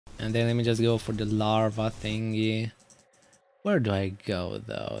And then let me just go for the larva thingy. Where do I go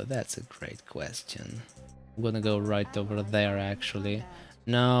though? That's a great question. I'm gonna go right over there actually.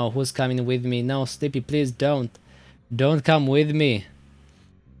 No, who's coming with me? No, Sleepy, please don't. Don't come with me.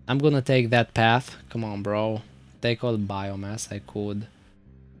 I'm gonna take that path. Come on, bro. Take all biomass I could.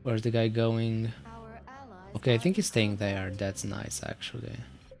 Where's the guy going? Okay, I think he's staying there. That's nice actually.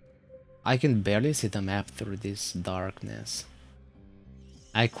 I can barely see the map through this darkness.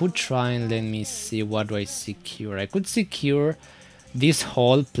 I could try and let me see what do I secure. I could secure this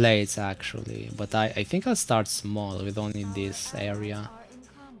whole place actually, but I think I'll start small with only this area.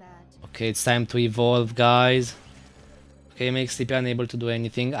 Okay, it's time to evolve, guys. Okay, make Sleepy unable to do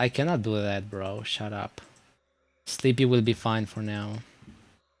anything. I cannot do that, bro. Shut up. Sleepy will be fine for now.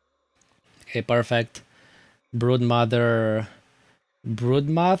 Okay, perfect. Broodmother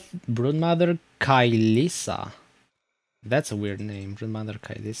Kailisa. That's a weird name, Broodmother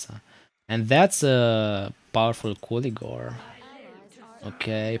Kailisa. And that's a powerful Kuligor.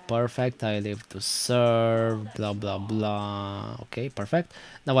 Okay, perfect. I live to serve, blah blah blah. Okay, perfect.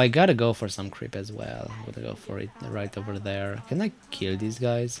 Now I gotta go for some creep as well. I'm gonna go for it right over there. Can I kill these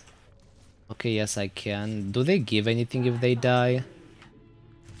guys? Okay, yes I can. Do they give anything if they die?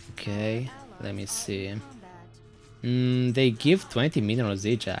 Okay, let me see. They give 20 minerals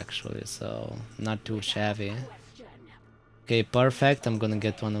each actually, so not too shabby. Okay, perfect. I'm gonna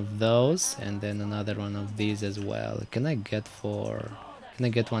get one of those and then another one of these as well. Can I get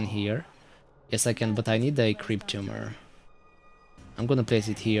one here? Yes, I can, but I need a creep tumor. I'm gonna place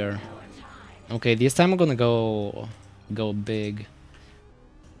it here. Okay, this time I'm gonna go big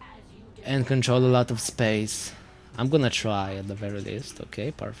and control a lot of space. I'm gonna try at the very least.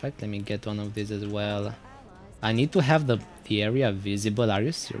 Okay, perfect. Let me get one of these as well. I need to have the area visible. Are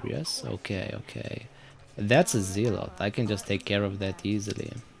you serious? Okay, okay. That's a zealot. I can just take care of that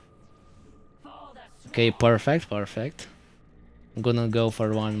easily. Okay, perfect, perfect. I'm gonna go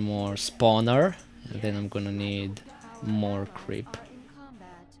for one more spawner, and then I'm gonna need more creep.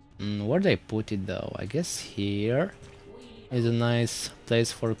 Where do I put it though? I guess here is a nice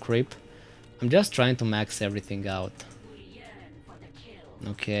place for creep. I'm just trying to max everything out.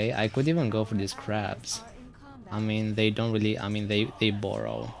 Okay, I could even go for these crabs. I mean, they don't really, I mean, they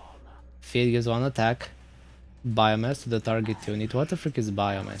borrow. Feed gives one attack. Biomass to the target unit. What the frick is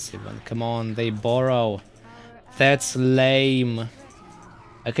biomass even? Come on, they borrow. That's lame.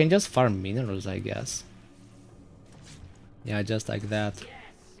 I can just farm minerals, I guess. Yeah, just like that.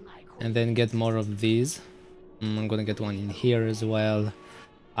 And then get more of these. I'm gonna get one in here as well.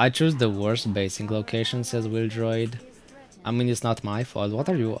 I choose the worst basing location, says Wildroid. I mean, it's not my fault. What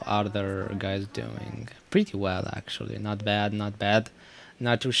are you other guys doing? Pretty well, actually. Not bad, not bad.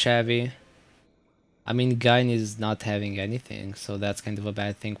 Not too shabby. I mean, Gain is not having anything, so that's kind of a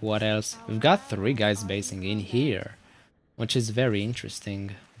bad thing. What else? We've got 3 guys basing in here, which is very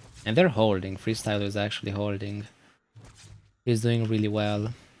interesting. And they're holding. Freestyle is actually holding. He's doing really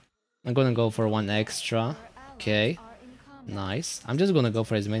well. I'm gonna go for one extra. Okay. Nice. I'm just gonna go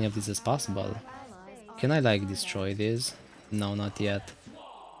for as many of these as possible. Can I, like, destroy these? No, not yet.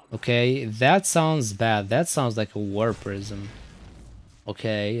 Okay, that sounds bad. That sounds like a war prism.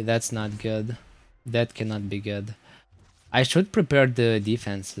 Okay, that's not good. That cannot be good. I should prepare the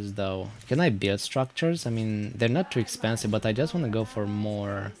defenses though. Can I build structures? I mean, they're not too expensive, but I just want to go for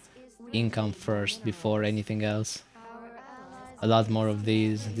more income first before anything else. A lot more of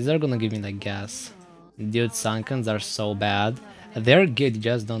these. These are gonna give me like gas. Dude, Sunkens are so bad. They're good, you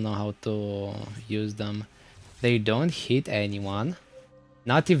just don't know how to use them. They don't hit anyone.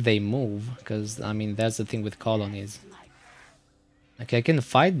 Not if they move, because, I mean, that's the thing with colonies. Okay, I can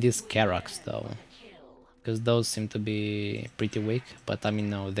fight these Karoks though, because those seem to be pretty weak, but I mean,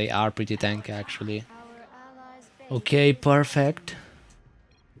 no, they are pretty tanky actually. Okay, perfect.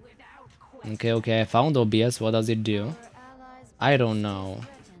 Okay, okay, I found OBS. What does it do? I don't know.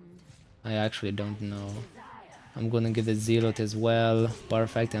 I actually don't know. I'm gonna get the zealot as well.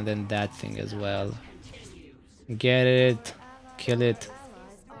 Perfect, and then that thing as well. Get it. Kill it.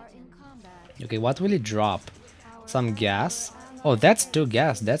 Okay, what will it drop? Some gas? Oh, that's 2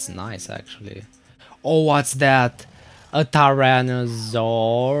 gas. That's nice, actually. Oh, what's that? A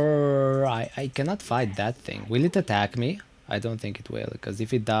Tyrannosaur. I cannot fight that thing. Will it attack me? I don't think it will, because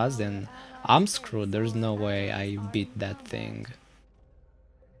if it does, then I'm screwed. There's no way I beat that thing.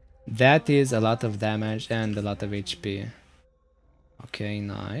 That is a lot of damage and a lot of HP. Okay,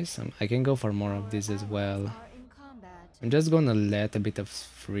 nice. I can go for more of this as well. I'm just gonna let a bit of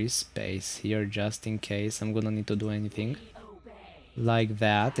free space here just in case I'm gonna need to do anything like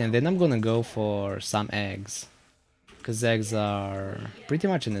that, and then I'm gonna go for some eggs. because eggs are pretty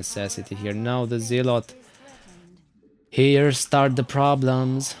much a necessity here. Now the Zealot here start the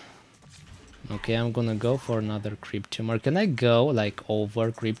problems. Okay, I'm gonna go for another creep tumor. Can I go like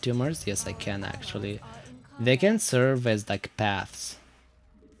over creep tumors? Yes, I can actually. They can serve as like paths.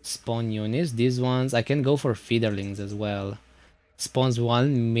 Spawn units. These ones, I can go for feederlings as well. Spawns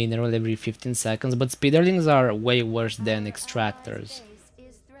 1 mineral every 15 seconds, but speederlings are way worse than extractors.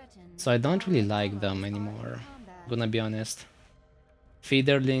 So I don't really like them anymore, gonna be honest.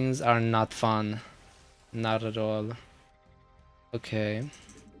 Feederlings are not fun. Not at all. Okay.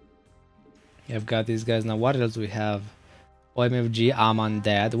 I've got these guys now. What else we have? OMFG, I'm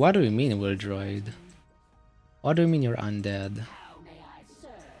undead. What do you mean, Will Droid? What do you mean you're undead?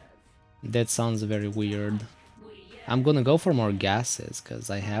 That sounds very weird. I'm gonna go for more gases, because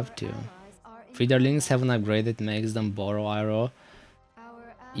I have to. Feederlings have an upgrade that makes them borrow arrow.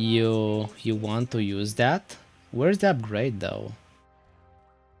 You want to use that? Where's the upgrade though?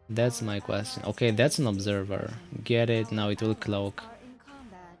 That's my question. Okay, that's an observer. Get it, now it will cloak.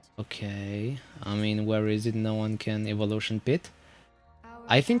 Okay, I mean, where is it? No one can evolution pit.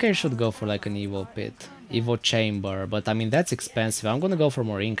 I think I should go for like an evo pit, evo chamber, but I mean that's expensive. I'm gonna go for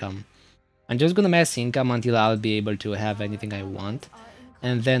more income. I'm just gonna mass income until I'll be able to have anything I want,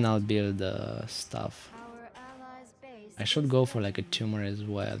 and then I'll build stuff. I should go for like a tumor as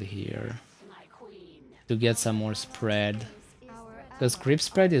well here to get some more spread, because creep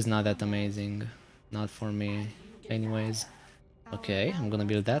spread is not that amazing, not for me anyways. Okay, I'm gonna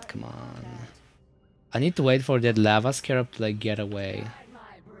build that, come on. I need to wait for that lava scarab to like get away.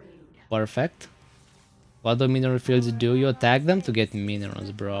 Perfect. What do mineral fields do? You attack them to get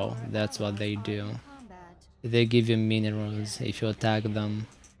minerals, bro. That's what they do. They give you minerals if you attack them.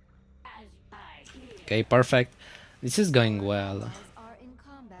 Okay, perfect. This is going well.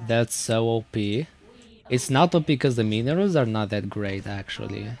 That's so OP. It's not OP because the minerals are not that great,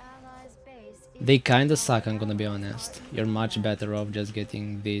 actually. They kinda suck, I'm gonna be honest. You're much better off just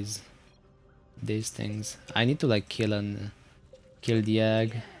getting these things. I need to like kill the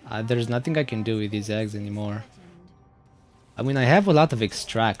egg. There's nothing I can do with these eggs anymore. I mean, I have a lot of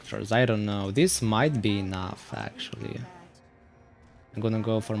extractors. I don't know. This might be enough, actually. I'm gonna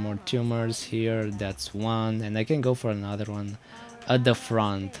go for more tumors here. That's one. And I can go for another one at the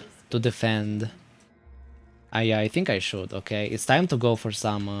front to defend. Yeah, I think I should. Okay, it's time to go for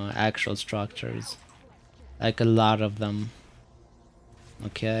some actual structures. Like a lot of them.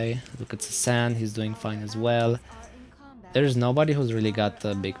 Okay, look at Sasan. He's doing fine as well. There's nobody who's really got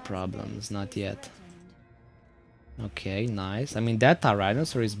big problems. Not yet. Okay, nice. I mean, that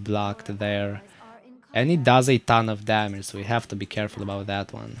Tyrannosaur is blocked there. And it does a ton of damage, so we have to be careful about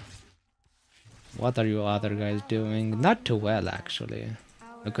that one. What are you other guys doing? Not too well, actually.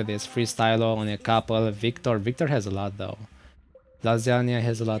 Look at this. Freestylo on a couple. Victor has a lot, though. Lasagna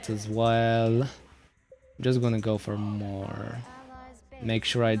has a lot as well. I'm just gonna go for more. Make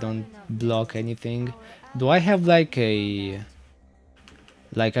sure I don't block anything. Do I have like a...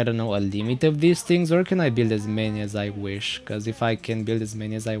 like, I don't know, a limit of these things, or can I build as many as I wish? Because if I can build as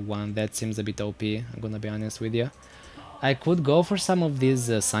many as I want, that seems a bit OP, I'm gonna be honest with you. I could go for some of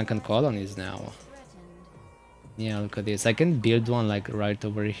these sunken colonies now. Yeah, look at this. I can build one like right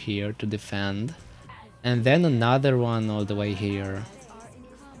over here to defend. And then another one all the way here.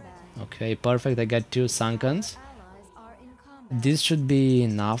 Okay, perfect. I got 2 sunkens. This should be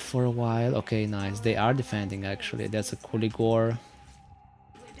enough for a while. Okay, nice. They are defending, actually. That's a Kuligor.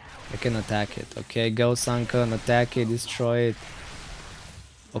 I can attack it. Okay, go sunken, attack it, destroy it.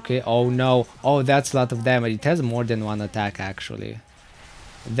 Okay, oh no. Oh, that's a lot of damage. It has more than one attack, actually.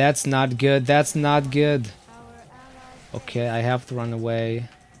 That's not good. That's not good. Okay, I have to run away.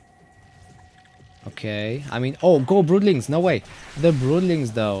 Okay, I mean, oh, go Broodlings. No way. The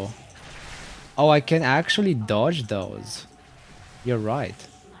Broodlings, though. Oh, I can actually dodge those. You're right.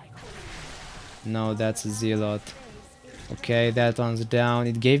 No, that's a Zealot. Okay, that one's down.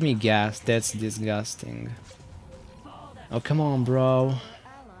 It gave me gas. That's disgusting. Oh, come on, bro.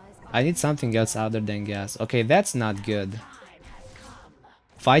 I need something else other than gas. Okay, that's not good.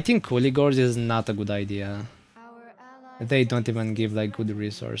 Fighting Kuligors is not a good idea. They don't even give like good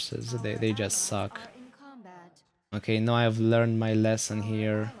resources. They just suck. Okay, now I've learned my lesson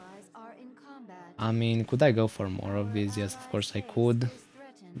here. I mean, could I go for more of these? Yes, of course I could.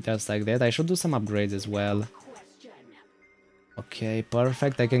 Just like that. I should do some upgrades as well. Okay,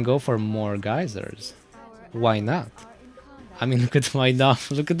 perfect. I can go for more geysers. Why not? I mean, look at my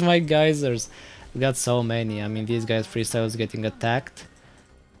look at my geysers. We got so many. I mean, these guys freestyles getting attacked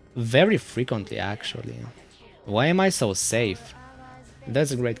very frequently, actually. Why am I so safe?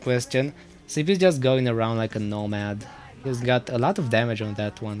 That's a great question. So if he's just going around like a nomad, he's got a lot of damage on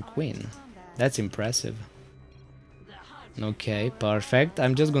that one queen. That's impressive. Okay, perfect.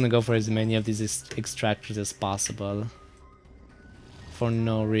 I'm just gonna go for as many of these extractors as possible. For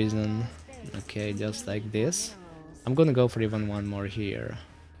no reason. Okay, just like this. I'm gonna go for even one more here.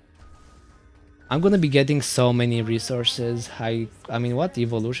 I'm gonna be getting so many resources. I mean, what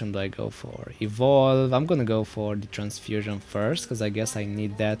evolution do I go for? Evolve. I'm gonna go for the transfusion first, because I guess I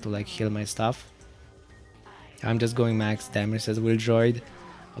need that to like heal my stuff. I'm just going max damage, says Will Droid.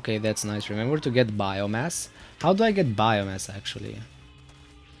 Okay, that's nice. Remember to get biomass. How do I get biomass actually?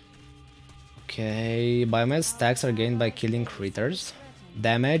 Okay, biomass stacks are gained by killing critters.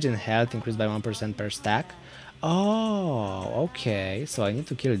 Damage and health increased by 1% per stack. Oh, okay. So I need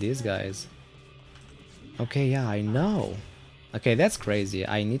to kill these guys. Okay, yeah, I know. Okay, that's crazy.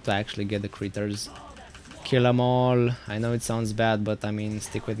 I need to actually get the critters. Kill them all. I know it sounds bad, but I mean,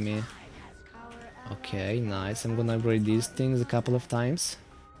 stick with me. Okay, nice. I'm gonna upgrade these things a couple of times.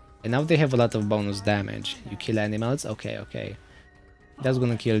 And now they have a lot of bonus damage. You kill animals? Okay, okay. That's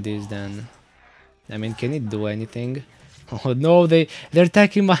gonna kill these then. I mean, can it do anything? Oh no, they're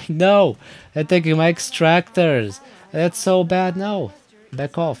attacking my... No! They're attacking my extractors! That's so bad, no!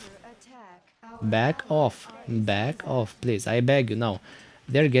 Back off. Back off. Back off, please. I beg you, no.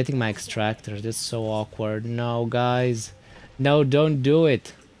 They're getting my extractors. That's so awkward. No, guys. No, don't do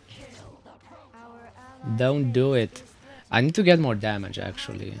it. Don't do it. I need to get more damage,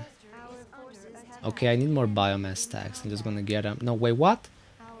 actually. Okay, I need more biomass stacks. I'm just gonna get them. No, wait, what?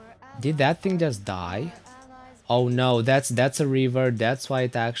 Did that thing just die? Oh no, that's a river. That's why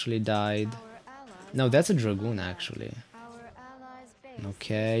it actually died. No, that's a dragoon, actually.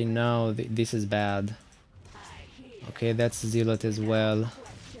 Okay, no, this is bad. Okay, that's zealot as well.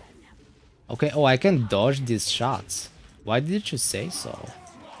 Okay, oh, I can dodge these shots. Why did you say so?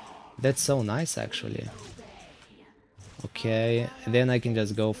 That's so nice, actually. Okay, then I can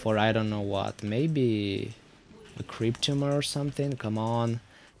just go for, I don't know what, maybe a creep tumor or something. Come on.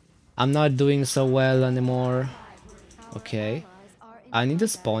 I'm not doing so well anymore. Okay. I need a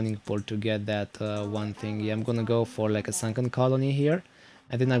spawning pool to get that one thing. Yeah, I'm gonna go for like a sunken colony here.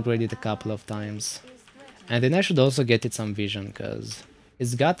 And then upgrade it a couple of times. And then I should also get it some vision, because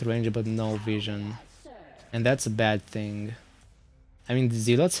it's got range but no vision. And that's a bad thing. I mean, the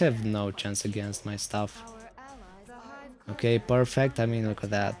zealots have no chance against my stuff. Okay, perfect. I mean, look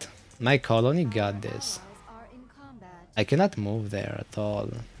at that. My colony got this. I cannot move there at all.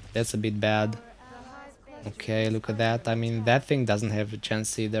 That's a bit bad. Okay, look at that. I mean, that thing doesn't have a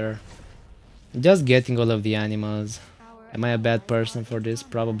chance either. Just getting all of the animals. Am I a bad person for this?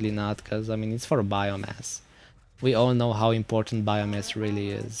 Probably not, because, I mean, it's for biomass. We all know how important biomass really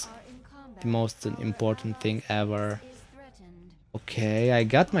is. The most important thing ever. Okay, I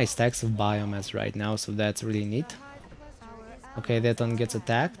got my stacks of biomass right now, so that's really neat. Okay, that one gets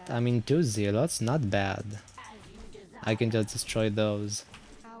attacked. I mean, 2 zealots, not bad. I can just destroy those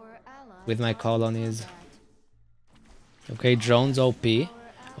with my colonies. Okay, drones OP.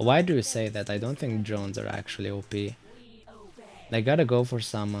 Why do you say that? I don't think drones are actually OP. I gotta go for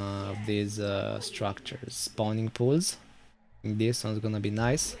some of these structures. Spawning pools. This one's gonna be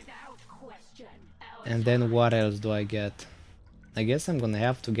nice. And then what else do I get? I guess I'm gonna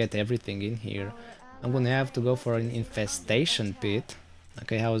have to get everything in here. I'm gonna have to go for an infestation pit.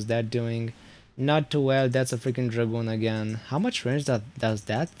 Okay, how is that doing? Not too well. That's a freaking dragoon again. How much range does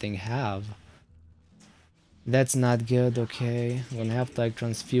that thing have? That's not good. Okay, I'm gonna have to like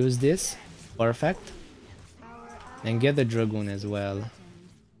transfuse this. Perfect. And get the dragoon as well.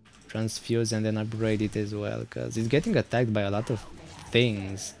 Transfuse and then upgrade it as well, because it's getting attacked by a lot of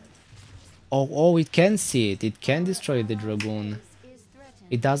things. Oh, it can see it. It can destroy the dragoon.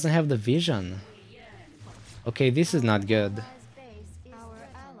 It doesn't have the vision. Okay, this is not good.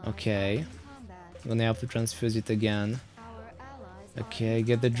 Okay. I'm gonna have to transfuse it again. Okay,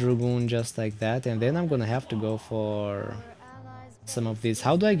 get the dragoon just like that. And then I'm gonna have to go for some of these.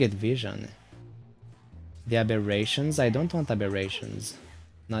 How do I get vision? The aberrations? I don't want aberrations.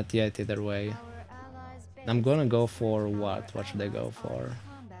 Not yet, either way. I'm gonna go for what? What should I go for?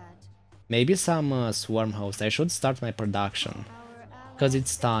 Maybe some swarm host. I should start my production. Because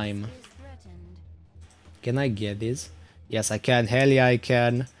it's time. Can I get this? Yes, I can. Hell yeah, I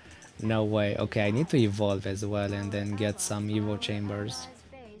can. No way. Okay, I need to evolve as well and then get some evo chambers.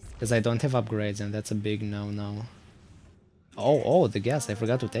 Because I don't have upgrades and that's a big no-no. Oh, the gas. I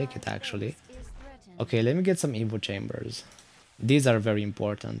forgot to take it, actually. Okay, let me get some evo chambers. These are very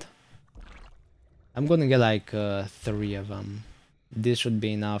important. I'm gonna get like 3 of them. This should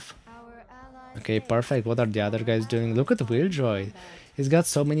be enough. Okay, perfect. What are the other guys doing? Look at Wildroid. He's got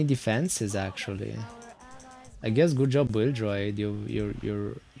so many defenses actually. I guess good job, Wildroid.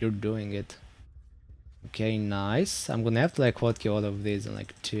 You're doing it. Okay, nice. I'm gonna have to like hotkey all of these in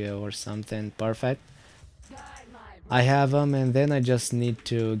like 2 or something. Perfect. I have them, and then I just need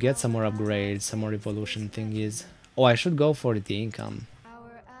to get some more upgrades, some more evolution thingies. Oh, I should go for the income.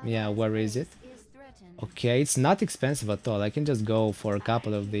 Yeah, where is it? Okay, it's not expensive at all. I can just go for a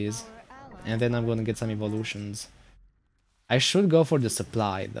couple of these, and then I'm gonna get some evolutions. I should go for the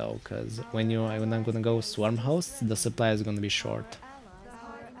supply though, because when I'm gonna go swarm hosts, the supply is gonna be short,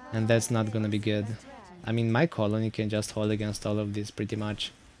 and that's not gonna be good. I mean, my colony can just hold against all of these pretty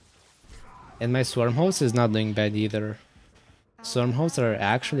much. And my swarm host is not doing bad either. Swarm hosts are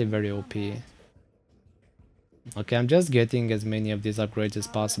actually very OP. Okay, I'm just getting as many of these upgrades as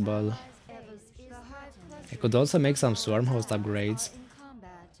possible. I could also make some swarm host upgrades.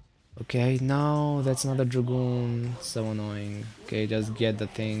 Okay, no, that's not a Dragoon. So annoying. Okay, just get the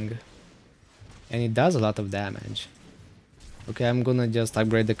thing. And it does a lot of damage. Okay, I'm gonna just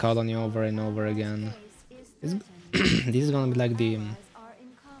upgrade the colony over and over again. This is gonna be like the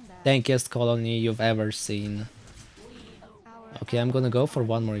tankiest colony you've ever seen. Okay, I'm gonna go for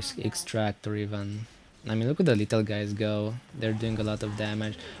one more extractor even. I mean, look at the little guys go. They're doing a lot of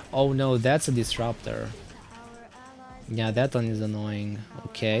damage. Oh no, that's a disruptor. Yeah, that one is annoying.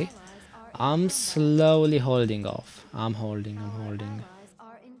 Okay. I'm slowly holding off. I'm holding.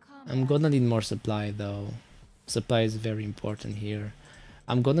 I'm gonna need more supply though. Supply is very important here.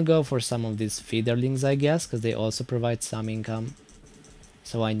 I'm gonna go for some of these feederlings, I guess, because they also provide some income.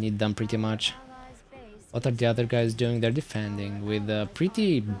 So I need them pretty much. What are the other guys doing? They're defending with a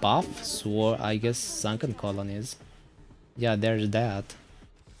pretty buff sword, I guess, sunken colonies. Yeah, there's that.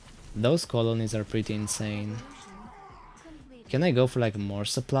 Those colonies are pretty insane. Can I go for like more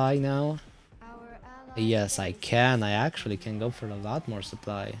supply now? Yes, I can. I actually can go for a lot more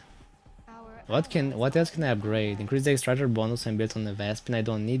supply. What else can I upgrade? Increase the extractor bonus and built on the Vespin. I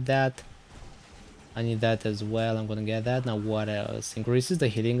don't need that. I need that as well. I'm gonna get that. Now what else? Increases the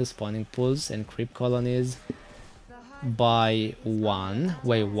healing spawning pools and creep colonies by 1.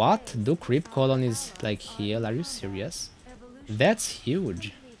 Wait, what? Do creep colonies like heal? Are you serious? That's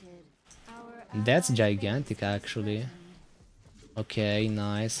huge. That's gigantic actually. Okay,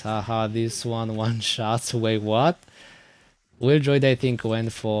 nice. Haha, this one shots. Wait, what? Wildroid I think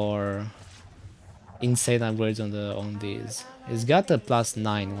went for insane upgrades on these. He's got a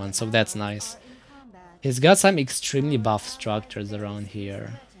 +9 one, so that's nice. He's got some extremely buff structures around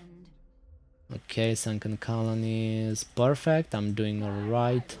here. Okay, sunken colonies. Perfect, I'm doing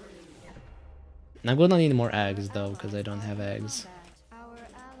alright. I'm gonna need more eggs though, because I don't have eggs.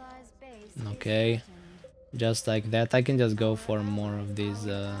 Okay, just like that. I can just go for more of these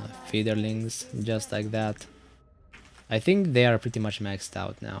feederlings, just like that. I think they are pretty much maxed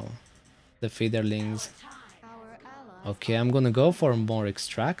out now, the feederlings. Okay, I'm gonna go for more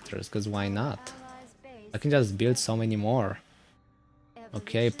extractors, because why not? I can just build so many more.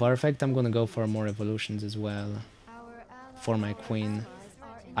 Okay, perfect. I'm gonna go for more evolutions as well. For my queen.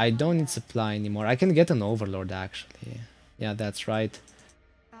 I don't need supply anymore. I can get an overlord actually. Yeah, that's right.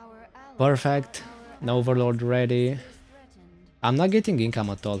 Perfect. An overlord ready. I'm not getting income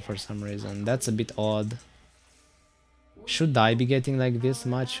at all for some reason. That's a bit odd. Should I be getting like this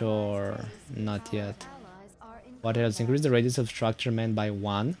much or not yet? What else? Increase the radius of structure man by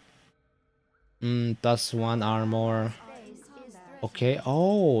 1. +1 armor. Okay,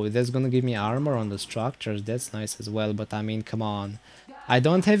 oh, that's gonna give me armor on the structures. That's nice as well, but I mean, come on. I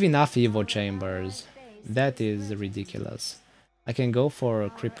don't have enough Evo chambers. That is ridiculous. I can go for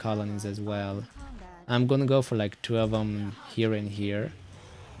creep colonies as well. I'm gonna go for like 2 of them here and here.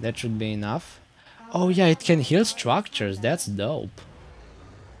 That should be enough. Oh yeah, it can heal structures. That's dope.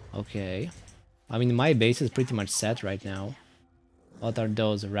 Okay. I mean, my base is pretty much set right now. What are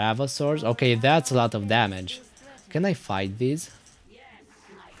those? Ravasaurs? Okay, that's a lot of damage. Can I fight these?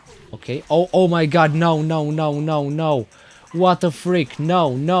 Okay. Oh my god, no. What the freak?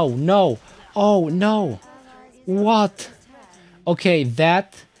 No. Oh, no. What? Okay,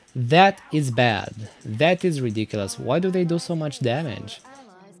 that is bad. That is ridiculous. Why do they do so much damage?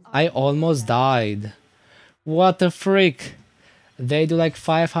 I almost died. What the freak? They do like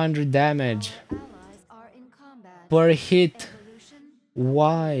 500 damage per hit.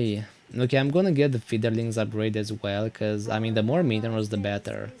 Why? Okay, I'm gonna get the feederlings upgrade as well, because I mean, the more minerals the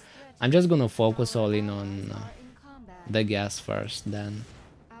better. I'm just gonna focus all in on the gas first then.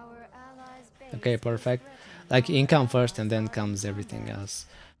 Okay, perfect. Like income first and then comes everything else.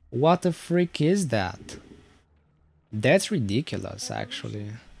 What the freak is that? That's ridiculous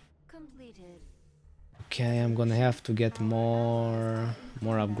actually. Okay, I'm gonna have to get more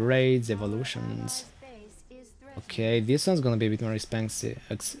upgrades, evolutions. Okay, this one's gonna be a bit more expensive.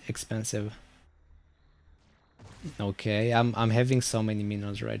 Okay, I'm having so many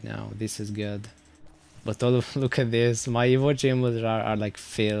minerals right now. This is good. But look at this. My Evo chambers are like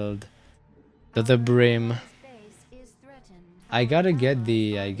filled to the brim. I gotta get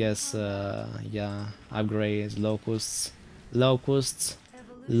the, I guess, yeah, upgrades, locusts.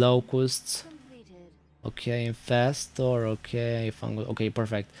 Okay, infestor. Okay, fungal. Okay,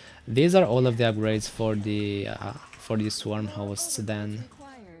 perfect. These are all of the upgrades for the swarm hosts. Then,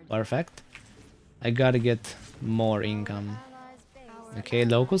 perfect. I gotta get more income. Okay,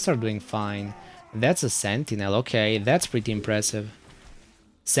 locals are doing fine. That's a sentinel. Okay, that's pretty impressive.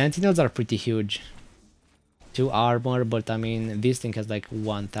 Sentinels are pretty huge. 2 armor, but I mean, this thing has like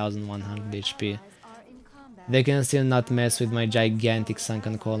 1100 HP. They can still not mess with my gigantic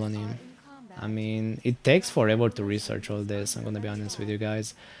sunken colony. I mean, it takes forever to research all this, I'm gonna be honest with you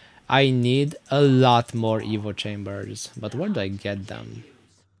guys. I need a lot more Evo chambers, but where do I get them?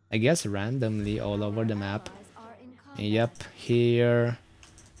 I guess randomly all over the map. Yep, here.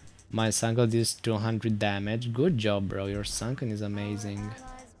 My sunken deals 200 damage. Good job, bro, your sunken is amazing.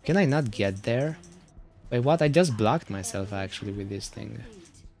 Can I not get there? Wait, what? I just blocked myself actually with this thing.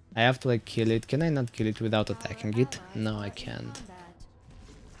 I have to like kill it. Can I not kill it without attacking it? No, I can't.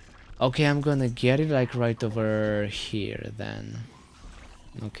 Okay, I'm gonna get it like right over here then.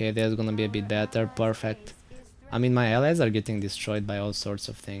 Okay, that's gonna be a bit better. Perfect. I mean, my allies are getting destroyed by all sorts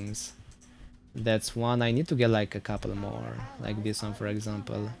of things. That's one. I need to get like a couple more. Like this one, for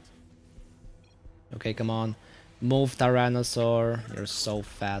example. Okay, come on. Move, Tyrannosaur. You're so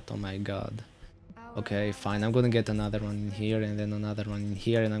fat, oh my god. Okay, fine. I'm gonna get another one in here and then another one in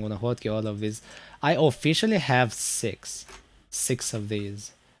here, and I'm gonna hotkey all of these. I officially have 6. 6 of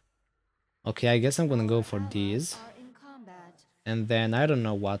these. Okay, I guess I'm gonna go for these. And then I don't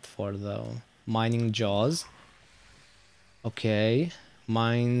know what for though. Mining jaws. Okay.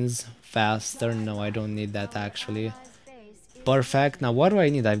 Mines faster. No, I don't need that actually. Perfect. Now what do I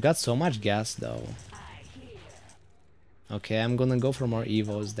need? I've got so much gas though. Okay, I'm gonna go for more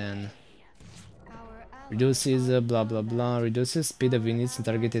evos then. Reduces blah blah blah. Reduces speed of units in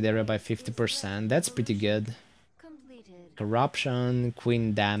targeted area by 50%. That's pretty good. Corruption,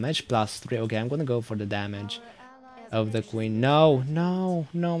 queen damage +3. Okay, I'm gonna go for the damage of the queen. No, no,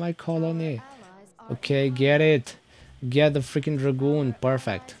 no, my colony. Okay, get it. Get the freaking dragoon.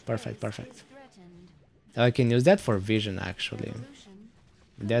 Perfect, perfect, perfect. I can use that for vision actually.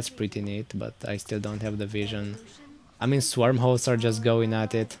 That's pretty neat, but I still don't have the vision. I mean, swarm hosts are just going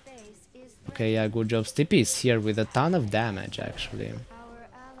at it. Okay, yeah, good job. Stippy is here with a ton of damage actually.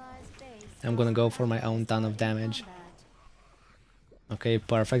 I'm gonna go for my own ton of damage. Okay,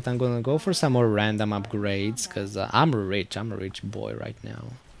 perfect. I'm gonna go for some more random upgrades, because I'm a rich boy right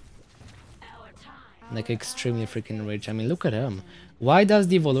now. Like, extremely freaking rich. I mean, look at him. Why does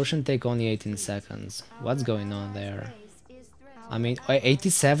the evolution take only 18 seconds? What's going on there? I mean,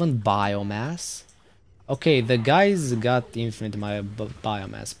 87 biomass? Okay, the guy's got infinite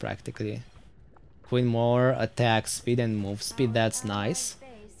biomass, practically. Queen more attack speed and move speed, that's nice.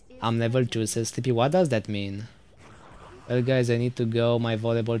 I'm level 2, says TP. What does that mean? Well guys, I need to go, my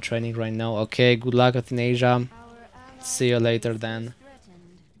volleyball training right now. Okay, good luck Athanasia. See you later then.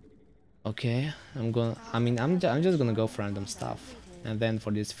 Okay, I'm just gonna go for random stuff. And then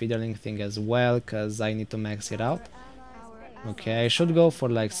for this feederling thing as well, cause I need to max it out. Okay, I should go for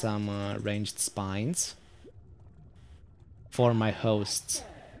like some ranged spines for my hosts.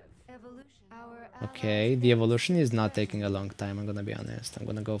 Okay, the evolution is not taking a long time, I'm gonna be honest. I'm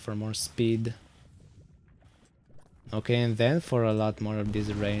gonna go for more speed. Okay, and then for a lot more of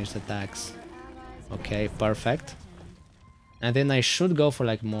these ranged attacks. Okay, perfect. And then I should go for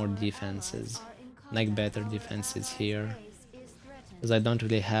like more defenses, like better defenses here, because I don't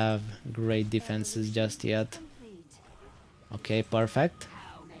really have great defenses just yet. Okay, perfect.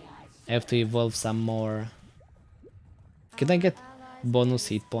 I have to evolve some more. Can I get bonus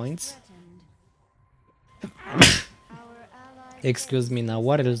hit points? Excuse me, now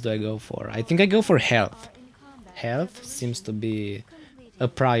what else do I go for? I think I go for health. Health seems to be a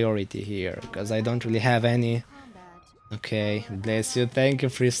priority here, because I don't really have any. Okay, bless you, thank you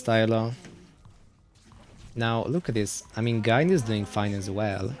Freestyler. Now look at this, I mean Gain is doing fine as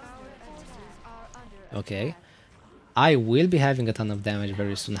well. Okay, I will be having a ton of damage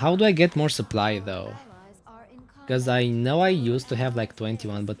very soon. How do I get more supply though? Because I know I used to have like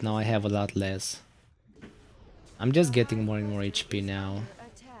 21, but now I have a lot less. I'm just getting more and more HP now.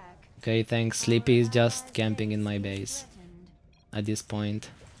 Okay, thanks. Sleepy is just camping in my base at this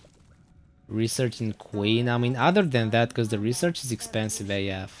point. Researching Queen. I mean, other than that, because the research is expensive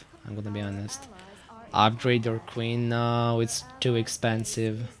AF. I'm gonna be honest. Upgrade your Queen? No, it's too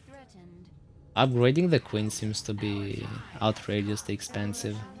expensive. Upgrading the Queen seems to be outrageously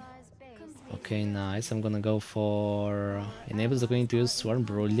expensive. Okay, nice. I'm gonna go for... Enables the Queen to use Swarm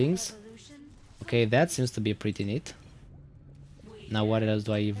Broodlings. Okay, that seems to be pretty neat. Now what else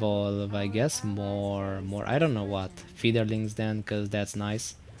do I evolve? I guess more... I don't know what. Feederlings then, because that's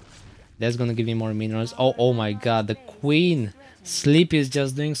nice. That's gonna give me more minerals. Oh my god, the Queen! Sleep is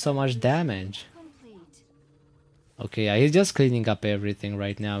just doing so much damage. Okay, yeah, he's just cleaning up everything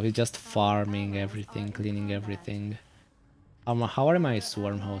right now. He's just farming everything, cleaning everything. How are my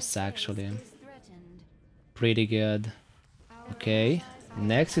swarm hosts actually? Pretty good. Okay,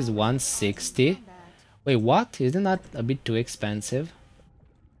 next is 160. Wait, what? Isn't that a bit too expensive?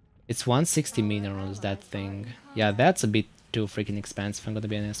 It's 160 minerals, that thing. Yeah, that's a bit too freaking expensive, I'm gonna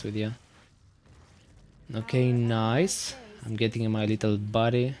be honest with you. Okay, nice. I'm getting my little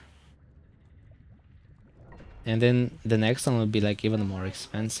buddy. And then the next one will be like even more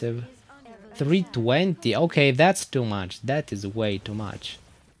expensive. 320. Okay, that's too much. That is way too much.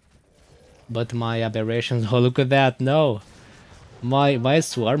 But my aberrations, oh look at that, no. My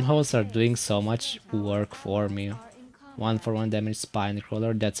swarm hosts are doing so much work for me. 1-for-1 damage spine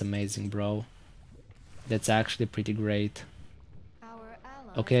crawler, that's amazing, bro. That's actually pretty great.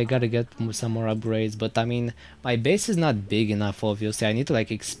 Okay, I gotta get some more upgrades, but I mean, my base is not big enough, obviously. I need to like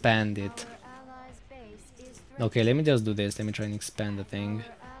expand it. Okay, let me just do this. Let me try and expand the thing.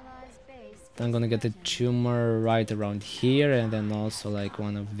 Then I'm gonna get a tumor right around here, and then also like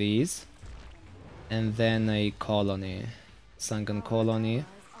one of these. And then a colony. Sunken colony.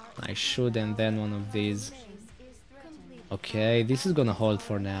 I should, and then one of these. Okay, this is gonna hold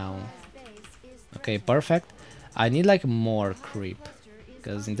for now. Okay, perfect. I need like more creep.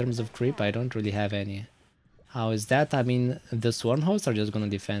 Because in terms of creep, I don't really have any. How is that? I mean, the swarm hosts are just gonna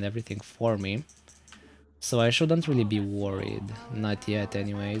defend everything for me. So I shouldn't really be worried. Not yet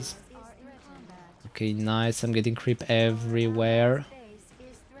anyways. Okay, nice. I'm getting creep everywhere.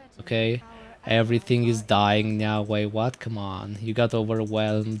 Okay. Everything is dying now. Wait, what? Come on. You got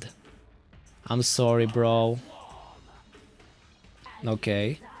overwhelmed. I'm sorry, bro.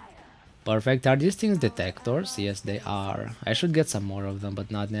 Okay. Perfect. Are these things detectors? Yes, they are. I should get some more of them, but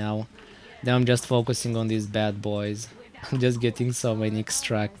not now. Now I'm just focusing on these bad boys. I'm just getting so many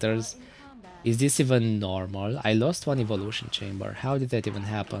extractors. Is this even normal? I lost one evolution chamber. How did that even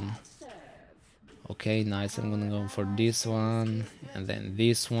happen? Okay, nice. I'm gonna go for this one, and then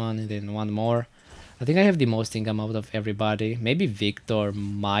this one, and then one more. I think I have the most income out of everybody. Maybe Victor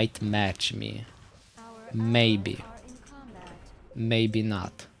might match me. Maybe. Maybe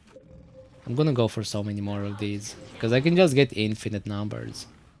not. I'm gonna go for so many more of these, because I can just get infinite numbers.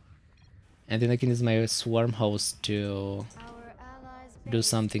 And then I can use my swarm host to do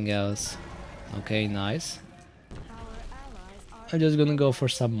something else. Okay, nice. I'm just gonna go for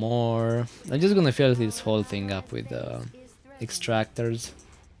some more. I'm just gonna fill this whole thing up with extractors.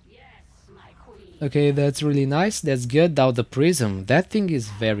 Okay, that's really nice. That's good. Now the prism. That thing is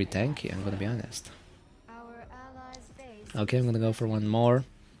very tanky, I'm gonna be honest. Okay, I'm gonna go for one more.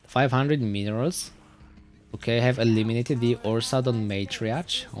 500 minerals. Okay, I have eliminated the Orsadon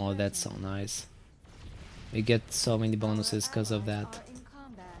Matriarch. Oh, that's so nice. We get so many bonuses because of that.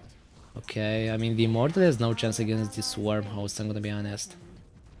 Okay, I mean the Immortal has no chance against the Swarm Host, I'm gonna be honest.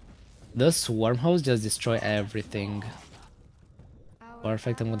 The Swarm Host just destroy everything.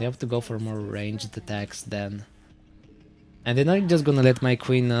 Perfect, I'm gonna have to go for more ranged attacks then. And then I'm just gonna let my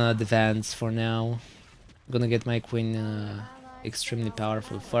Queen advance for now. I'm gonna get my Queen extremely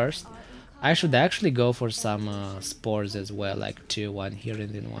powerful first. I should actually go for some spores as well, like 2, one here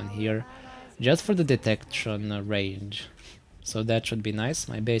and then one here. Just for the detection range. So that should be nice.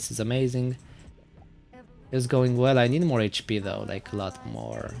 My base is amazing. It's going well. I need more HP though, like a lot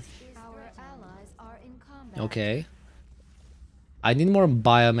more. Okay. I need more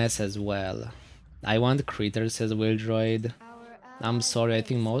biomass as well. I want critters as Wildroid. I'm sorry, I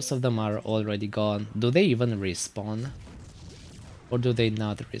think most of them are already gone. Do they even respawn? Or do they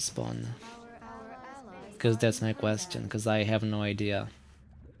not respawn? Because that's my question, because I have no idea.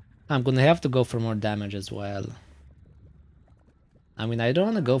 I'm gonna have to go for more damage as well. I mean, I don't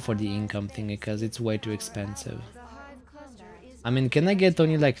want to go for the income thing because it's way too expensive. I mean, can I get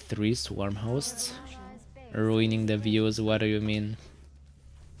only like 3 swarm hosts? Ruining the views, what do you mean?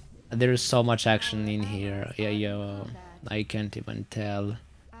 There's so much action in here. Yeah, yo, I can't even tell.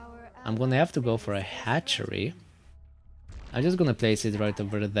 I'm gonna have to go for a hatchery. I'm just gonna place it right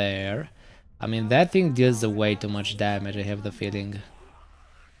over there. I mean, that thing deals way too much damage, I have the feeling.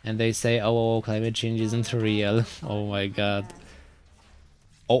 And they say, oh, climate change isn't real. Oh my god.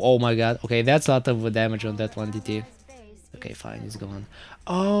 Oh my god. Okay, that's a lot of damage on that one DT. Okay, fine, it's gone.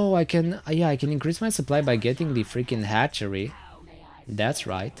 Oh, I can, yeah, I can increase my supply by getting the freaking hatchery. That's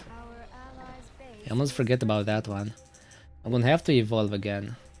right. I almost forget about that one. I'm gonna have to evolve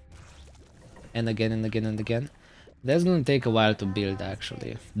again. And again and again and again. That's gonna take a while to build,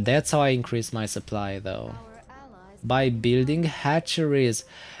 actually. That's how I increase my supply, though. By building hatcheries.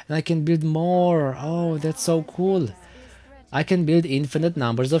 And I can build more. Oh, that's so cool. I can build infinite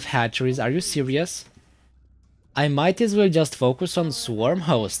numbers of hatcheries. Are you serious? I might as well just focus on swarm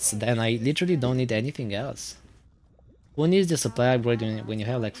hosts, then I literally don't need anything else. Who needs the supply upgrade when you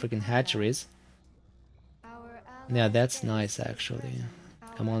have like freaking hatcheries? Yeah, that's nice actually.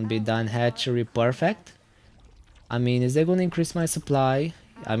 Come on, be done, hatchery, perfect. I mean, is that gonna increase my supply?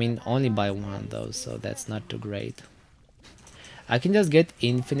 I mean, only by one though, so that's not too great. I can just get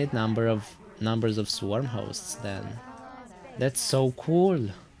infinite numbers of swarm hosts then. That's so cool.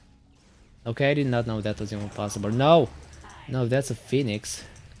 Okay, I did not know that was even possible. No! No, that's a phoenix.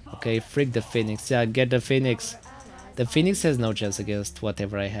 Okay, freak the phoenix. Yeah, get the phoenix. The phoenix has no chance against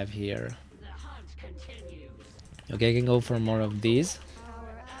whatever I have here. Okay, I can go for more of these.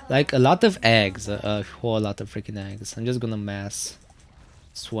 Like, a lot of eggs. A whole lot of freaking eggs. I'm just gonna mass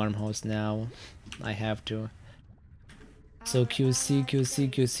swarm host now. I have to. So QC,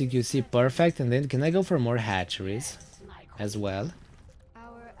 QC, QC, QC, perfect. And then can I go for more hatcheries as well?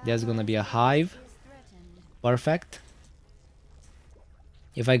 There's gonna be a hive. Perfect.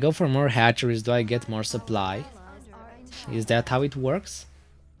 If I go for more hatcheries, do I get more supply? Is that how it works?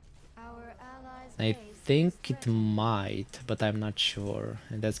 I think it might, but I'm not sure.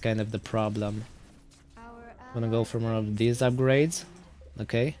 And that's kind of the problem. I'm gonna go for more of these upgrades.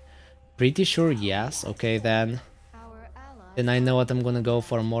 Okay. Pretty sure yes. Okay, then. Then I know what I'm gonna go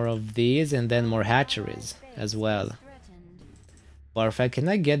for, more of these and then more hatcheries as well. Perfect. Can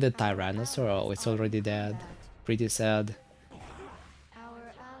I get the Tyrannosaur? Oh, it's already dead. Pretty sad.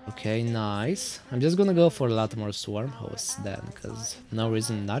 Okay, nice. I'm just gonna go for a lot more swarm hosts then, because no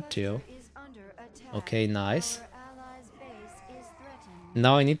reason not to. Okay, nice.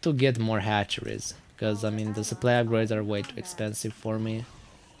 Now I need to get more hatcheries, because I mean the supply upgrades are way too expensive for me.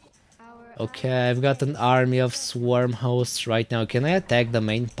 Okay, I've got an army of swarm hosts right now. Can I attack the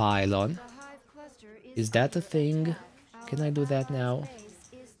main pylon? Is that a thing? Can I do that now?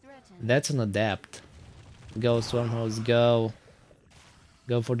 That's an adept. Go, swarm host, go.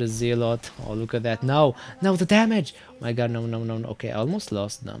 Go for the zealot. Oh, look at that. No! No, the damage! Oh my god, no, no, no. Okay, I almost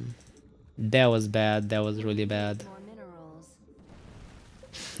lost them. That was bad. That was really bad.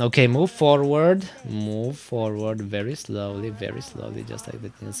 Okay, move forward. Move forward very slowly, just like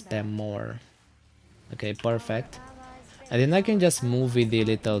that, and spam more. Okay, perfect. And then I can just move with the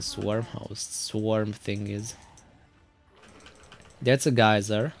little swarm host, swarm thingies. That's a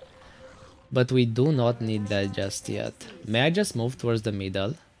geyser. But we do not need that just yet. May I just move towards the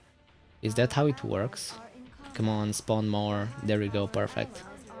middle? Is that how it works? Come on, spawn more. There we go, perfect.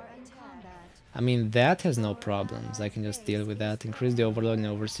 I mean, that has no problems. I can just deal with that. Increase the overload and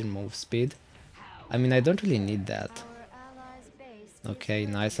overseer move speed. I mean, I don't really need that. Okay,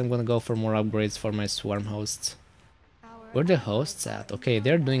 nice. I'm gonna go for more upgrades for my swarm hosts. Where are the hosts at? Okay,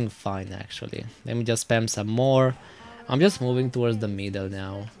 they're doing fine, actually. Let me just spam some more. I'm just moving towards the middle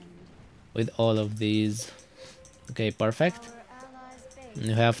now. With all of these. Okay, perfect.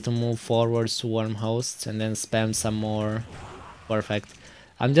 You have to move forward, swarm hosts, and then spam some more. Perfect.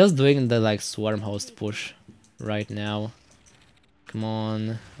 I'm just doing the like swarm host push right now. Come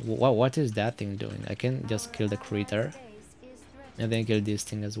on. What is that thing doing? I can just kill the critter. And then kill this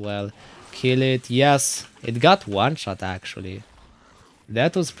thing as well. Kill it. Yes! It got one shot actually.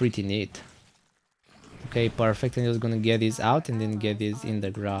 That was pretty neat. Okay, perfect. I'm just gonna get these out and then get these in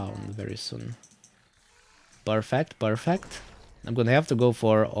the ground very soon. Perfect, perfect. I'm gonna have to go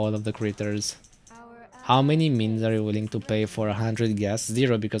for all of the critters. How many mins are you willing to pay for 100 gas?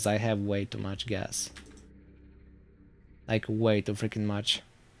 0, because I have way too much gas. Like, way too freaking much.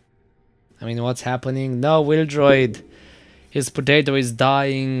 I mean, what's happening? No, Wildroid! His potato is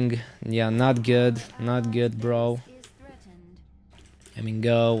dying. Yeah, not good. Not good, bro. I mean,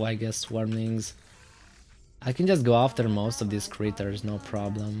 go, I guess, swarmlings. I can just go after most of these critters, no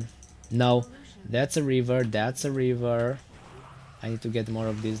problem. No, that's a river, that's a river. I need to get more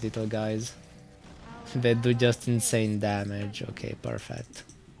of these little guys. They do just insane damage. Okay, perfect.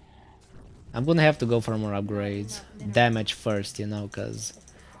 I'm gonna have to go for more upgrades. Damage first, you know, cause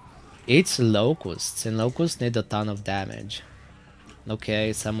it's locusts, and locusts need a ton of damage.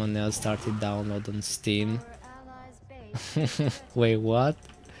 Okay, someone else started download on Steam. Wait, what?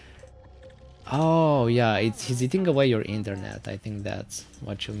 Oh yeah, he's eating away your internet. I think that's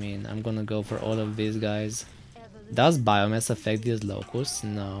what you mean. I'm gonna go for all of these guys. Does biomass affect these locus?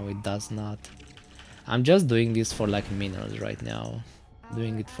 No, it does not. I'm just doing this for like minerals right now.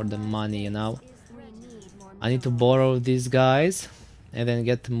 Doing it for the money, you know. I need to borrow these guys and then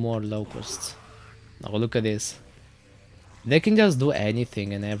get more locusts. Oh, look at this. They can just do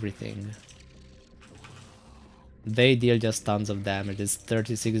anything and everything. They deal just tons of damage. It's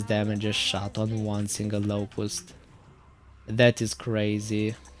 36 damage a shot on one single locust. That is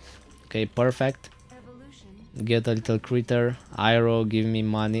crazy. Okay, perfect. Get a little critter. Iro, give me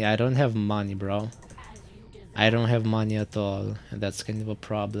money. I don't have money, bro. I don't have money at all. That's kind of a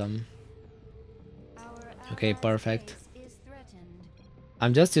problem. Okay, perfect.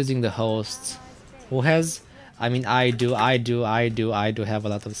 I'm just using the hosts. Who has... I mean, I do have a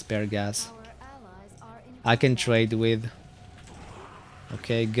lot of spare gas. I can trade with.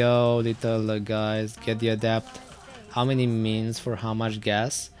 Okay, go, little guys. Get the adapt. How many means for how much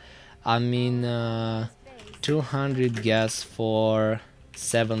gas? I mean, 200 gas for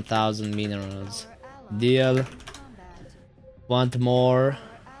 7,000 minerals. Deal. Want more?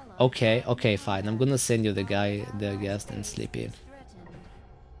 Okay, okay, fine. I'm gonna send you the guy, the guest and Sleepy.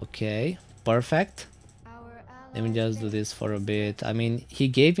 Okay, perfect. Let me just do this for a bit. I mean, he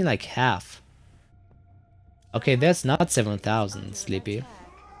gave me like half. Okay, that's not 7,000, Sleepy.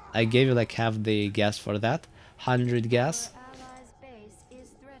 I gave you like half the gas for that. 100 gas.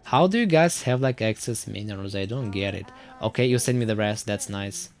 How do you guys have like excess minerals? I don't get it. Okay, you send me the rest. That's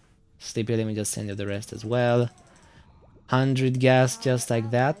nice. Sleepy, let me just send you the rest as well. 100 gas just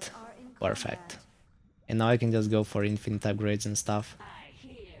like that. Perfect. And now I can just go for infinite upgrades and stuff.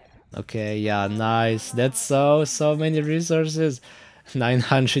 Okay, yeah, nice. That's so many resources.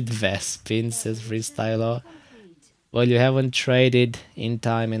 900 Vespin, says Freestylo. Well, you haven't traded in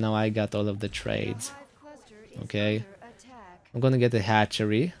time and now I got all of the trades. Okay. I'm gonna get a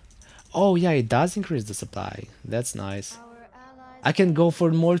hatchery. Oh yeah, it does increase the supply. That's nice. I can go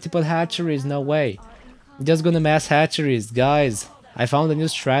for multiple hatcheries, no way. I'm just gonna mass hatcheries, guys. I found a new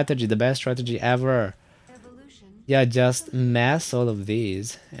strategy, the best strategy ever. Yeah, just mass all of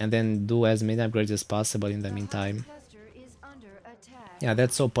these and then do as many upgrades as possible in the meantime. Yeah,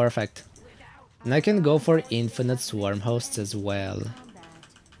 that's so perfect. And I can go for infinite swarm hosts as well.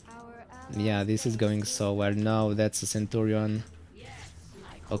 Yeah, this is going so well. No, that's a centurion.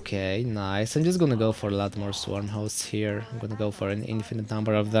 Okay, nice. I'm just gonna go for a lot more swarm hosts here. I'm gonna go for an infinite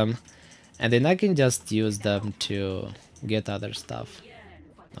number of them. And then I can just use them to get other stuff.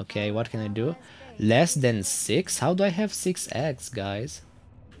 Okay, what can I do? Less than 6? How do I have 6 eggs, guys?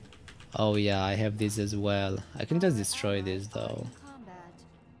 Oh yeah, I have these as well. I can just destroy these though.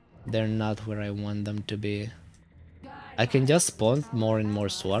 They're not where I want them to be. I can just spawn more and more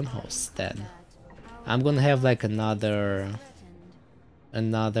swarm hosts then. I'm gonna have like another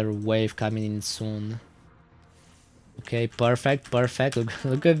wave coming in soon. Okay, perfect, perfect.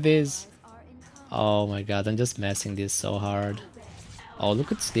 Look at this. Oh my god, I'm just messing this so hard. Oh,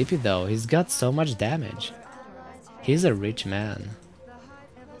 look at Sleepy though. He's got so much damage. He's a rich man.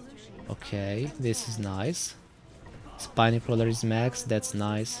 Okay, this is nice. Spiny Crawler is max, that's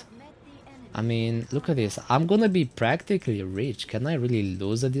nice. I mean, look at this. I'm gonna be practically rich. Can I really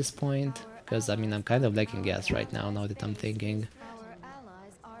lose at this point? Because, I mean, I'm kind of lacking gas right now that I'm thinking.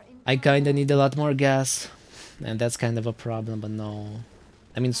 I kinda need a lot more gas. And that's kind of a problem, but no.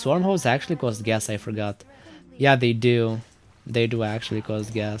 I mean, swarm hosts actually cost gas, I forgot. Yeah, they do. They do actually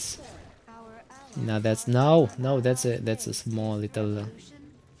cost gas. No, that's... No, that's a small little...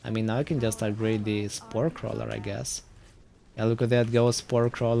 I mean, now I can just upgrade the Spore Crawler, I guess. Yeah, look at that. Go Spore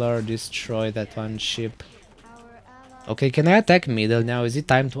Crawler, destroy that one ship. Okay, can I attack middle now? Is it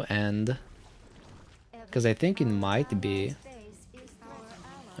time to end? Because I think it might be.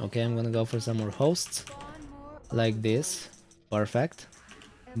 Okay, I'm gonna go for some more hosts. Like this. Perfect.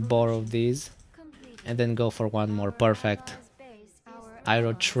 Borrow these. And then go for one more. Perfect.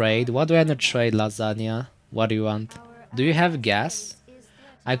 Aero trade. What do I not trade, lasagna? What do you want? Do you have gas?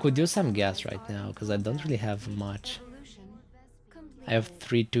 I could use some gas right now, because I don't really have much. I have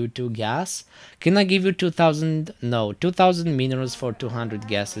 322 gas. Can I give you 2000? No, 2000 minerals for 200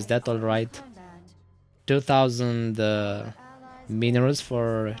 gas. Is that alright? 2000 minerals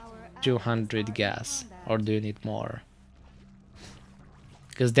for 200 gas. Or do you need more?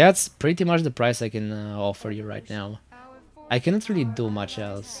 Because that's pretty much the price I can offer you right now. I cannot really do much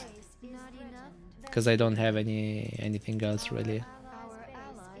else. Because I don't have anything else really.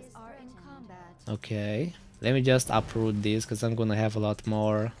 Okay. Let me just uproot this because I'm gonna have a lot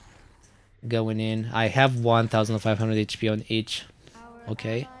more going in. I have 1500 HP on each.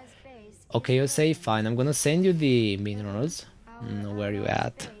 Okay. Okay, you say fine. I'm gonna send you the minerals. Where you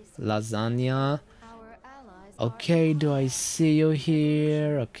at? Lasagna. Okay, do I see you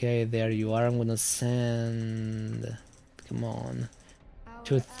here? Okay, there you are. I'm gonna send... Come on.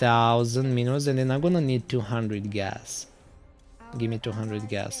 2000 minerals, and then I'm gonna need 200 gas. Give me 200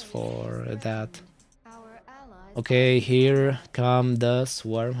 gas for that. Okay, here come the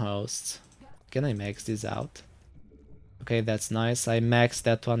swarm hosts. Can I max this out? Okay, that's nice. I maxed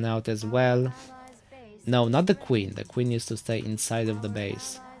that one out as well. No, not the queen. The queen needs to stay inside of the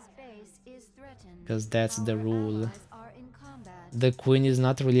base, because that's the rule. The queen is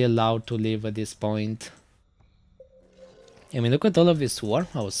not really allowed to leave at this point. I mean, look at all of this swarm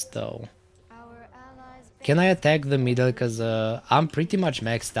hosts though. Can I attack the middle? Because I'm pretty much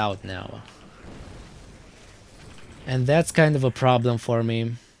maxed out now. And that's kind of a problem for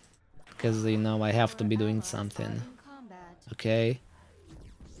me. Because, you know, I have to be doing something. Okay.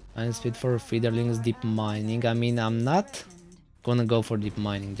 And speed for feederlings, deep mining. I mean, I'm not gonna go for deep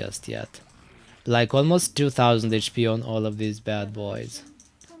mining just yet. Like almost 2000 HP on all of these bad boys.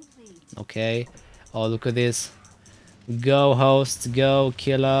 Okay. Oh, look at this. Go, hosts, go,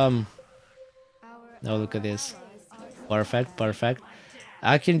 kill them. Oh, look at this. Perfect, perfect.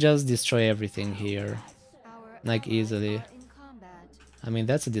 I can just destroy everything here. Like, easily. I mean,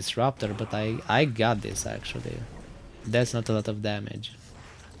 that's a disruptor, but I got this, actually. That's not a lot of damage.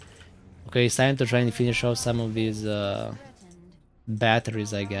 Okay, it's time to try and finish off some of these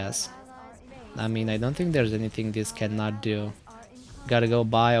batteries, I guess. I mean, I don't think there's anything this cannot do. Gotta go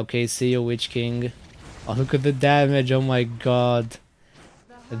by. Okay, see you, Witch King. Oh, look at the damage. Oh my god.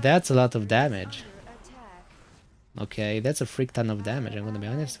 That's a lot of damage. Okay, that's a freak ton of damage, I'm gonna be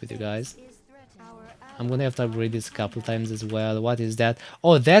honest with you guys. I'm gonna have to upgrade this a couple times as well. What is that?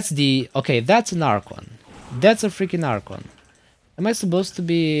 Oh, that's the... Okay, that's an Archon. That's a freaking Archon. Am I supposed to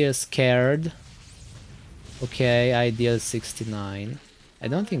be scared? Okay, ideal 69. I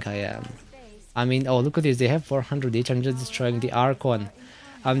don't think I am. I mean, oh, look at this. They have 400 each. I'm just destroying the Archon.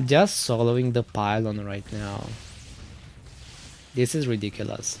 I'm just soloing the pylon right now. This is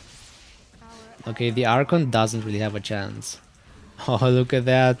ridiculous. Okay, the Archon doesn't really have a chance. Oh, look at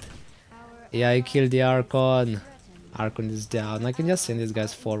that. Yeah, I killed the Archon. Archon is down. I can just send these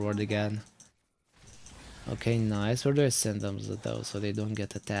guys forward again. Okay, nice. Where do I send them though, so they don't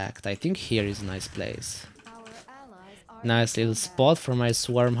get attacked? I think here is a nice place. Nice little spot for my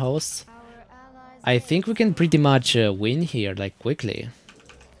swarm hosts. I think we can pretty much win here, like, quickly.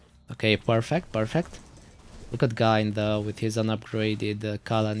 Okay, perfect, perfect. Look at Guy with his unupgraded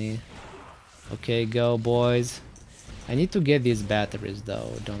colony. Okay, go, boys. I need to get these batteries,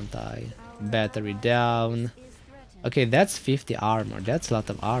 though, don't I? Battery down. Okay, that's 50 armor. That's a lot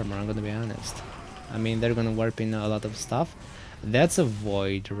of armor, I'm gonna be honest. I mean, they're gonna warp in a lot of stuff. That's a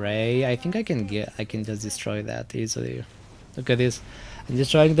Void Ray. I think I can just destroy that easily. Look at this. I'm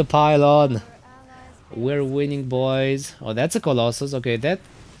destroying the pylon. We're winning, boys. Oh, that's a Colossus. Okay, that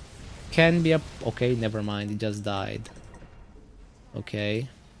can be a... Okay, never mind. It just died. Okay.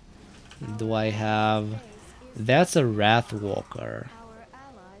 Do I have... That's a Wrathwalker.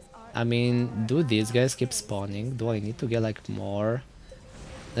 I mean, do these guys keep spawning? Do I need to get, like, more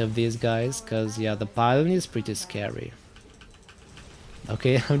of these guys? Because, yeah, the pylon is pretty scary.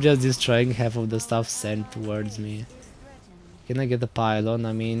 Okay, I'm just destroying half of the stuff sent towards me. Can I get the pylon?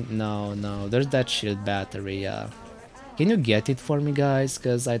 I mean, no, no. There's that shield battery, yeah. Can you get it for me, guys?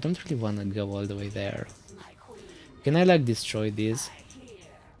 Because I don't really want to go all the way there. Can I, like, destroy these?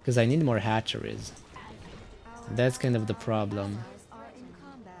 Because I need more hatcheries. That's kind of the problem.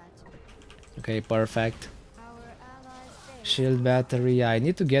 Okay, perfect. Shield battery, yeah, I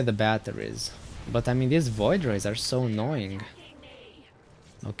need to get the batteries. But, I mean, these Void Rays are so annoying.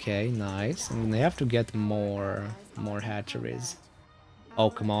 Okay, nice. I'm gonna have to get more hatcheries. Oh,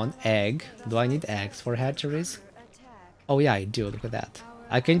 come on, egg. Do I need eggs for hatcheries? Oh yeah, I do, look at that.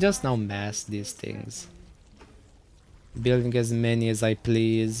 I can just now mass these things. Building as many as I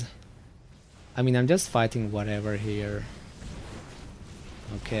please. I mean, I'm just fighting whatever here.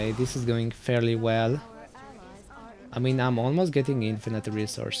 Okay, this is going fairly well. I mean, I'm almost getting infinite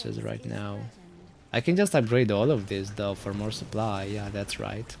resources right now. I can just upgrade all of this though for more supply, yeah, that's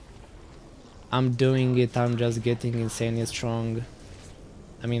right. I'm doing it, I'm just getting insanely strong.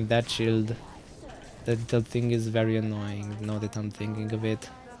 I mean, that shield, that little thing is very annoying, now that I'm thinking of it.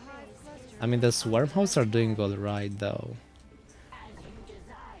 I mean, the swarm hosts are doing alright though.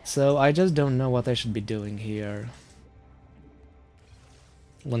 So I just don't know what I should be doing here.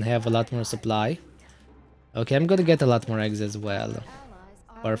 I'm gonna have a lot more supply. Okay, I'm gonna get a lot more eggs as well.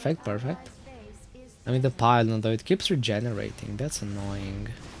 Perfect, perfect. I mean, the pylon though, it keeps regenerating, that's annoying.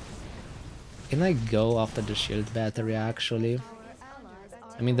 Can I go after the shield battery actually?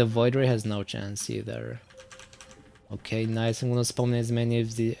 I mean the Void Ray has no chance either. Okay, nice. I'm gonna spawn as many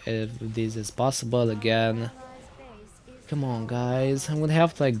of these as possible again. Come on, guys. I'm gonna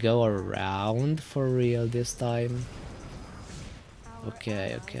have to like go around for real this time.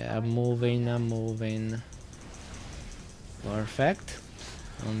 Okay, okay. I'm moving. Perfect.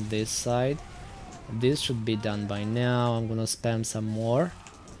 On this side. This should be done by now. I'm gonna spam some more.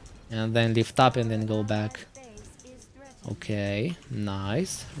 And then lift up and then go back. Okay,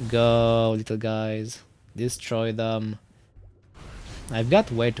 nice. Go, little guys. Destroy them. I've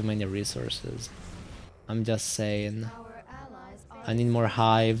got way too many resources. I'm just saying. I need more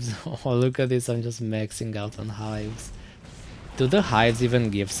hives. Oh, look at this. I'm just maxing out on hives. Do the hives even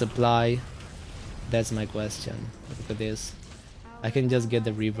give supply? That's my question. Look at this. I can just get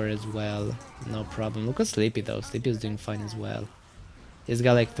the river as well. No problem. Look at Sleepy though. Sleepy is doing fine as well. He's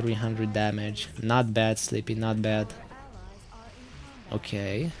got like 300 damage. Not bad, Sleepy. Not bad.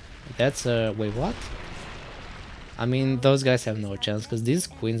 Okay. That's wait, what? I mean, those guys have no chance because these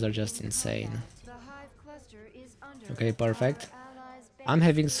queens are just insane. Okay, perfect. I'm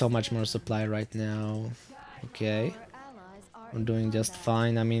having so much more supply right now. Okay. I'm doing just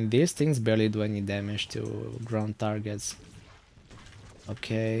fine. I mean, these things barely do any damage to ground targets.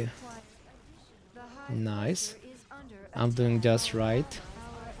 Okay. Nice. I'm doing just right.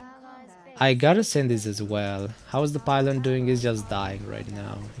 I gotta send this as well. How's the pylon doing? He's just dying right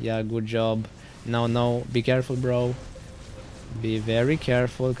now. Yeah, good job. No, be careful, bro. Be very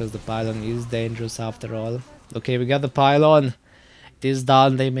careful, because the pylon is dangerous after all. Okay, we got the pylon. It is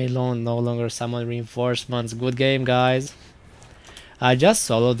done. They may no longer summon reinforcements. Good game, guys. I just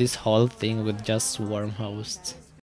soloed this whole thing with just swarm hosts.